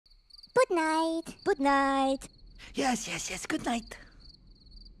Good night. Good night. Yes, good night.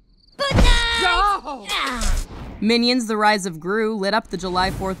 Good night! No! Minions: The Rise of Gru lit up the July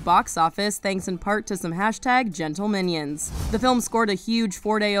 4th box office thanks in part to some #GentleMinions. The film scored a huge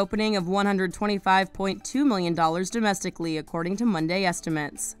 4-day opening of $125.2 million domestically, according to Monday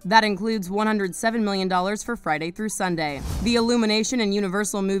estimates. That includes $107 million for Friday through Sunday. The Illumination and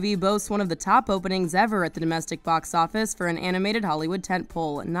Universal movie boasts one of the top openings ever at the domestic box office for an animated Hollywood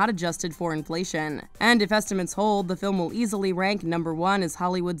tentpole, not adjusted for inflation. And if estimates hold, the film will easily rank #1 as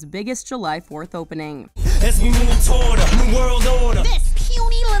Hollywood's biggest July 4th opening. As we move toward a new world order. This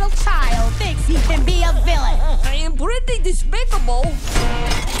puny little child thinks he can be a villain. I am pretty despicable.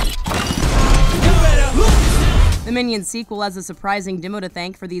 You better look. The Minions sequel has a surprising demo to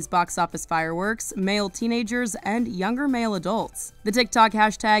thank for these box office fireworks: male teenagers and younger male adults. The TikTok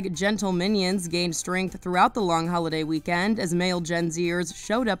 #GentleMinions gained strength throughout the long holiday weekend as male Gen Zers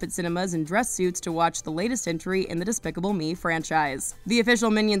showed up at cinemas in dress suits to watch the latest entry in the Despicable Me franchise. The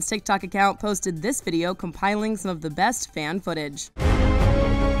official Minions TikTok account posted this video compiling some of the best fan footage.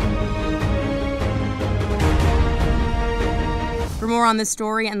 For more on this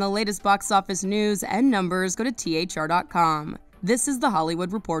story and the latest box office news and numbers, go to THR.com. This is the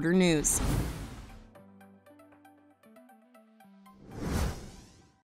Hollywood Reporter News.